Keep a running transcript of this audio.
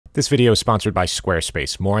This video is sponsored by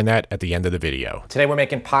Squarespace. More on that at the end of the video. Today we're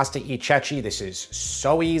making pasta e ceci. This is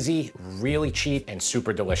so easy, really cheap, and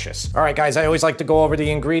super delicious. All right, guys, I always like to go over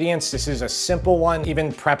the ingredients. This is a simple one.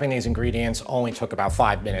 Even prepping these ingredients only took about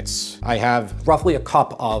 5 minutes. I have roughly a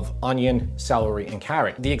cup of onion, celery, and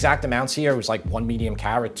carrot. The exact amounts here was like 1 medium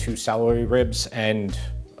carrot, 2 celery ribs, and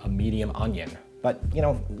a medium onion. But, you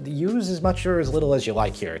know, use as much or as little as you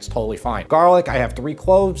like here. It's totally fine. Garlic, I have 3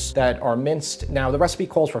 cloves that are minced. Now, the recipe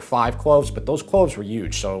calls for 5 cloves, but those cloves were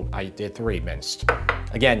huge, so I did 3 minced.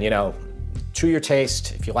 Again, you know, to your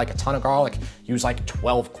taste. If you like a ton of garlic, use like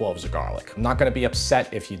 12 cloves of garlic. I'm not gonna be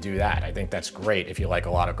upset if you do that. I think that's great if you like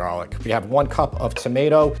a lot of garlic. We have 1 cup of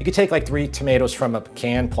tomato. You could take like 3 tomatoes from a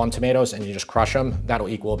can, plum tomatoes, and you just crush them. That'll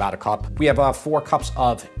equal about a cup. We have 4 cups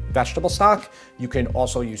of vegetable stock. You can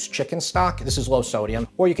also use chicken stock. This is low sodium,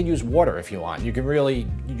 or you can use water if you want. You can really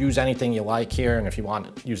use anything you like here, and if you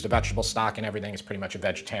want to use the vegetable stock and everything, it's pretty much a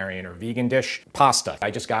vegetarian or vegan dish. Pasta,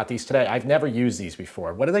 I just got these today. I've never used these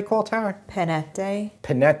before. What do they call, Tara? Pennette.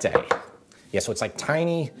 Pennette. Yeah, so it's like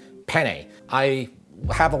tiny penne. I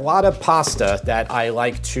have a lot of pasta that I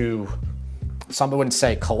like to, some wouldn't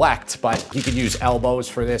say collect, but you could use elbows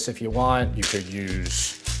for this if you want. You could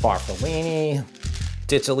use farfallini,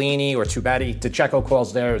 ditalini, or tubati. DiCecco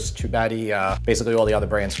calls theirs tubati. Basically all the other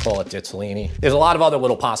brands call it ditalini. There's a lot of other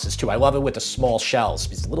little pastas too. I love it with the small shells.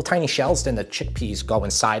 These little tiny shells, then the chickpeas go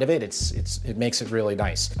inside of it. It makes it really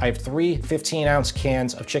nice. I have 3 15-ounce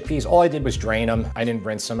cans of chickpeas. All I did was drain them. I didn't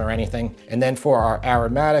rinse them or anything. And then for our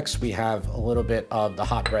aromatics, we have a little bit of the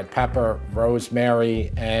hot red pepper,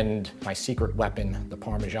 rosemary, and my secret weapon, the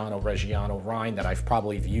Parmigiano Reggiano rind that I've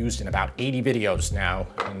probably used in about 80 videos now.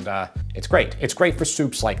 And it's great. It's great for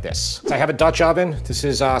soups like this. So I have a Dutch oven. This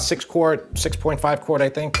is 6 quart, 6.5 quart, I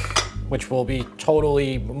think, which will be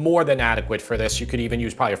totally more than adequate for this. You could even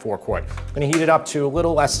use probably a 4 quart. I'm gonna heat it up to a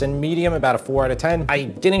little less than medium, about a 4 out of 10. I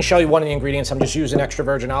didn't show you one of the ingredients. I'm just using extra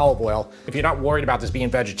virgin olive oil. If you're not worried about this being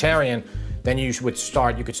vegetarian, then you could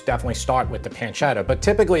definitely start with the pancetta. But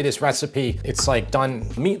typically this recipe, it's like done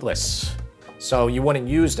meatless. So you wouldn't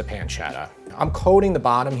use the pancetta. I'm coating the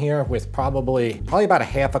bottom here with probably about a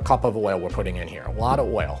half a cup of oil we're putting in here, a lot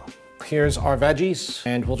of oil. Here's our veggies,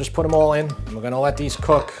 and we'll just put them all in. And we're gonna let these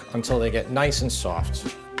cook until they get nice and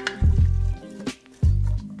soft.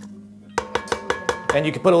 And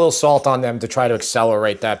you can put a little salt on them to try to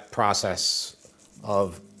accelerate that process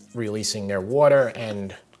of releasing their water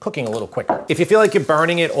and cooking a little quicker. If you feel like you're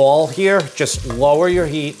burning it all here, just lower your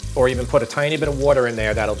heat or even put a tiny bit of water in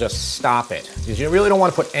there. That'll just stop it. Because you really don't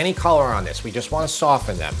want to put any color on this. We just want to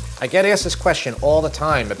soften them. I get asked this question all the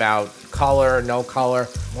time about color, no color.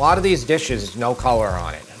 A lot of these dishes, no color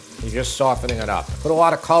on it. You're just softening it up. Put a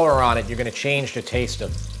lot of color on it, you're gonna change the taste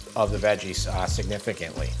of the veggies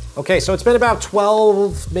significantly. Okay, so it's been about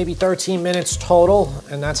 12, maybe 13 minutes total,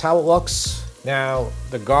 and that's how it looks. Now,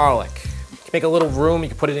 the garlic. Make a little room, you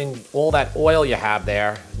can put it in all that oil you have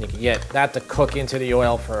there. You can get that to cook into the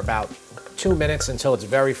oil for about 2 minutes until it's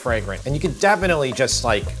very fragrant. And you can definitely just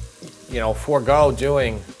like, you know, forego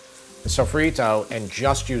doing the sofrito and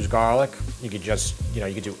just use garlic. You could just, you know,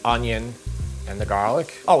 you could do onion and the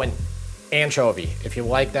garlic. Oh, and anchovy. If you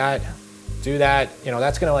like that, do that. You know,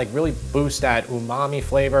 that's gonna like really boost that umami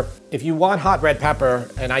flavor. If you want hot red pepper,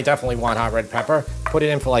 and I definitely want hot red pepper, put it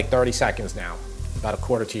in for like 30 seconds now. About a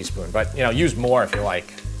 1/4 teaspoon, but you know, use more if you like.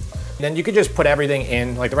 And then you could just put everything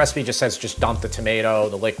in, like the recipe just says just dump the tomato,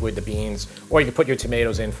 the liquid, the beans, or you could put your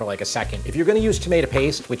tomatoes in for like a second. If you're gonna use tomato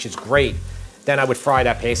paste, which is great, then I would fry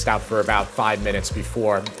that paste out for about 5 minutes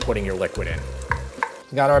before putting your liquid in.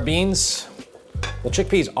 We got our beans. Well,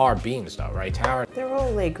 chickpeas are beans though, right, Tara? They're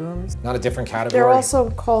all legumes. Not a different category? They're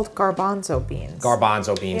also called garbanzo beans.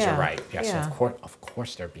 Garbanzo beans, yeah. You're right. Yes, yeah. Of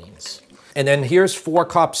course they're beans. And then here's 4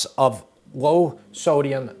 cups of low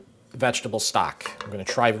sodium vegetable stock. I'm gonna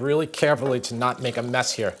try really carefully to not make a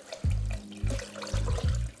mess here.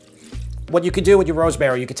 What you could do with your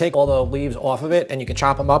rosemary, you could take all the leaves off of it and you can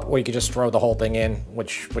chop them up, or you could just throw the whole thing in,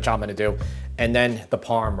 which I'm gonna do. And then the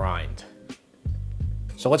parm rind.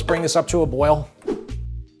 So let's bring this up to a boil.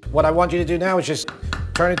 What I want you to do now is just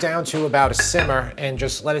turn it down to about a simmer and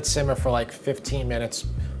just let it simmer for like 15 minutes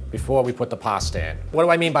before we put the pasta in. What do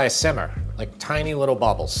I mean by a simmer? Like tiny little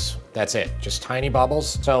bubbles. That's it, just tiny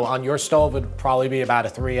bubbles. So on your stove, it'd probably be about a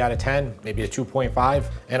 3 out of 10, maybe a 2.5.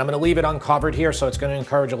 And I'm gonna leave it uncovered here, so it's gonna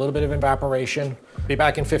encourage a little bit of evaporation. Be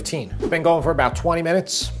back in 15. Been going for about 20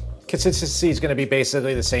 minutes. Consistency is gonna be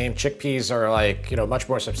basically the same. Chickpeas are like, you know, much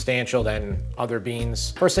more substantial than other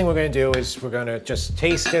beans. First thing we're gonna do is we're gonna just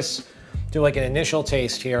taste this, do like an initial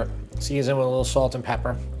taste here, season with a little salt and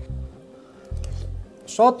pepper.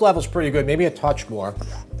 Salt level's pretty good, maybe a touch more.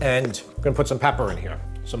 And I'm gonna put some pepper in here,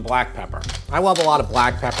 some black pepper. I love a lot of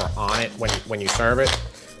black pepper on it when you serve it,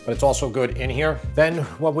 but it's also good in here. Then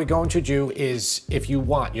what we're going to do is, if you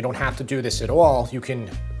want, you don't have to do this at all, you can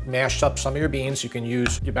mash up some of your beans. You can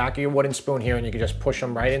use your back of your wooden spoon here and you can just push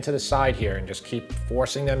them right into the side here and just keep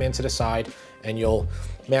forcing them into the side, and you'll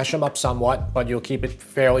mash them up somewhat, but you'll keep it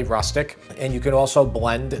fairly rustic. And you can also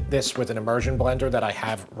blend this with an immersion blender that I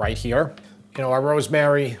have right here. You know, our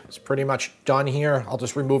rosemary is pretty much done here. I'll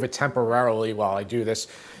just remove it temporarily while I do this.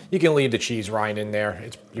 You can leave the cheese rind in there.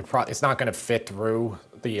 It's not gonna fit through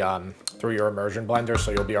through your immersion blender,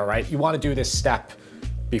 so you'll be all right. You wanna do this step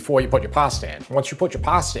before you put your pasta in. Once you put your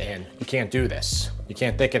pasta in, you can't do this. You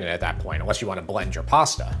can't thicken it at that point unless you want to blend your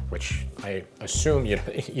pasta, which I assume you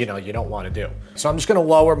don't want to do. So I'm just going to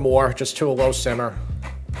lower more, just to a low simmer.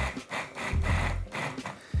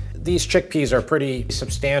 These chickpeas are pretty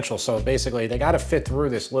substantial, so basically they got to fit through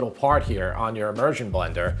this little part here on your immersion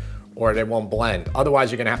blender or they won't blend. Otherwise,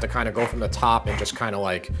 you're going to have to kind of go from the top and just kind of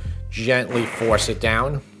like gently force it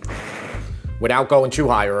down without going too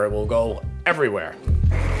high, or it will go everywhere.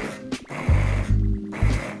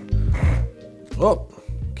 Oh,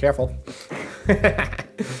 careful.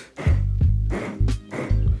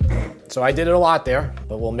 So I did it a lot there,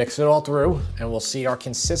 but we'll mix it all through and we'll see our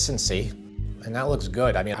consistency. And that looks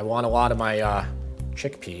good. I mean, I want a lot of my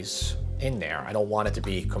chickpeas in there. I don't want it to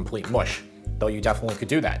be complete mush, though you definitely could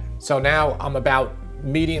do that. So now I'm about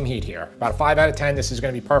medium heat here. About a 5 out of 10, this is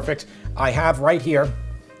gonna be perfect. I have right here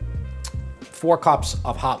 4 cups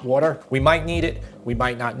of hot water. We might need it, we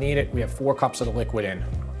might not need it. We have 4 cups of the liquid in.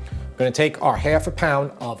 We're gonna take our ½ a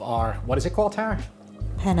pound of our, what is it called, Tara?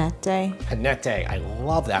 Panette. Panette, I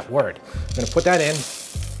love that word. I'm gonna put that in,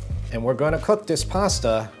 and we're gonna cook this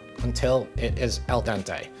pasta until it is al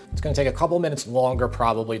dente. It's gonna take a couple minutes longer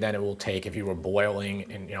probably than it will take if you were boiling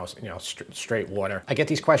in straight water. I get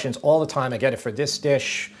these questions all the time. I get it for this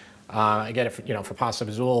dish. I get it for, for pasta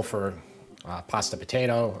fazool, for pasta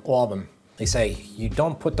potato, all of them. They say, you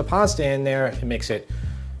don't put the pasta in there, it makes it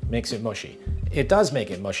mushy. It does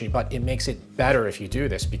make it mushy, but it makes it better if you do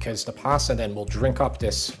this, because the pasta then will drink up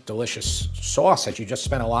this delicious sauce that you just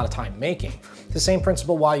spent a lot of time making. It's the same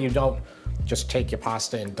principle why you don't just take your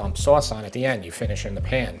pasta and dump sauce on at the end. You finish in the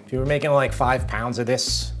pan. If you were making like 5 pounds of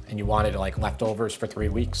this and you wanted like leftovers for 3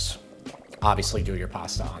 weeks, obviously do your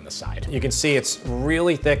pasta on the side. You can see it's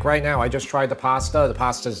really thick right now. I just tried the pasta. The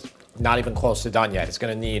pasta's not even close to done yet. It's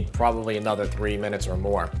gonna need probably another 3 minutes or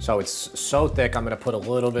more. So it's so thick, I'm gonna put a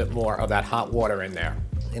little bit more of that hot water in there.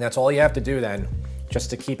 And that's all you have to do then, just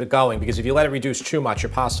to keep it going, because if you let it reduce too much, your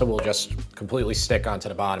pasta will just completely stick onto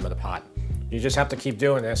the bottom of the pot. You just have to keep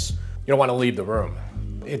doing this. You don't wanna leave the room.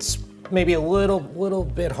 It's maybe a little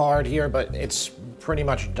bit hard here, but it's pretty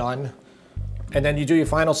much done. And then you do your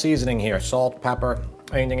final seasoning here, salt, pepper,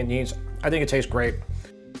 anything it needs. I think it tastes great.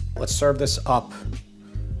 Let's serve this up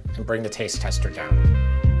and bring the taste tester down.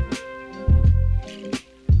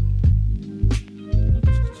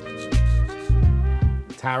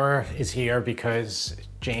 Tara is here because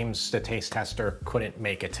James, the taste tester, couldn't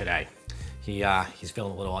make it today. He's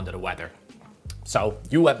feeling a little under the weather. So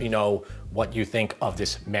you let me know what you think of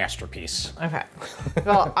this masterpiece. Okay.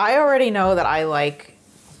 Well, I already know that I like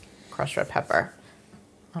crushed red pepper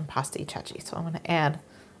on pasta e ceci, so I'm gonna add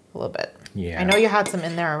a little bit. Yeah. I know you had some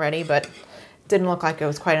in there already, but didn't look like it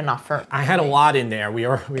was quite enough for. I had a lot in there. We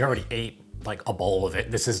already ate like a bowl of it.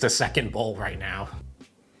 This is the second bowl right now.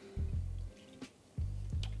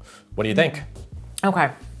 What do you think? Okay.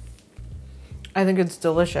 I think it's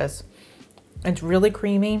delicious. It's really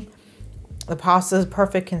creamy. The pasta is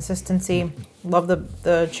perfect consistency. Love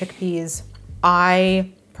the chickpeas.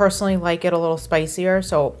 I personally like it a little spicier,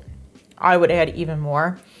 so I would add even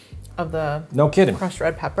more of the no kidding crushed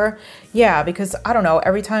red pepper. Yeah, because I don't know,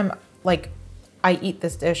 every time like I eat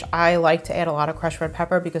this dish, I like to add a lot of crushed red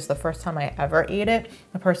pepper, because the first time I ever ate it,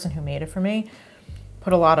 the person who made it for me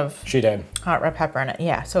put a lot of hot red pepper in it.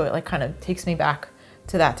 Yeah, so it like kind of takes me back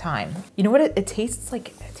to that time. You know what it tastes like?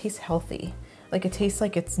 It tastes healthy. Like it tastes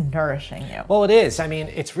like it's nourishing you. Well, it is. I mean,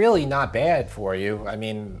 it's really not bad for you. I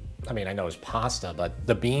mean, I know it's pasta, but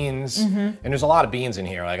the beans, and there's a lot of beans in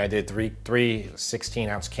here. Like I did three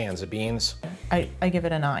 16-ounce cans of beans. I give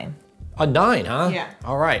it a 9. A 9, huh? Yeah.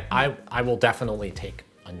 All right, I will definitely take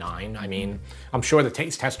a a 9. I mean, I'm sure the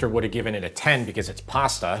taste tester would have given it a 10 because it's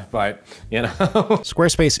pasta, but you know.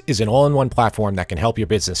 Squarespace is an all-in-one platform that can help your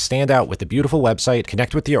business stand out with a beautiful website,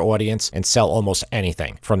 connect with your audience, and sell almost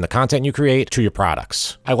anything, from the content you create to your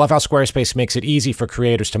products. I love how Squarespace makes it easy for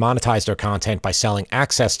creators to monetize their content by selling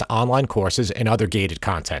access to online courses and other gated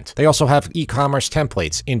content. They also have e-commerce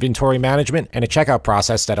templates, inventory management, and a checkout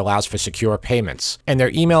process that allows for secure payments. And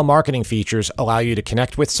their email marketing features allow you to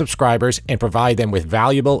connect with subscribers and provide them with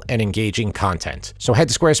valuable and engaging content. So head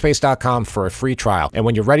to squarespace.com for a free trial. And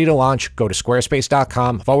when you're ready to launch, go to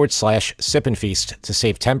squarespace.com/sipandfeast to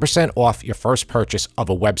save 10% off your first purchase of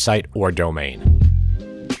a website or domain.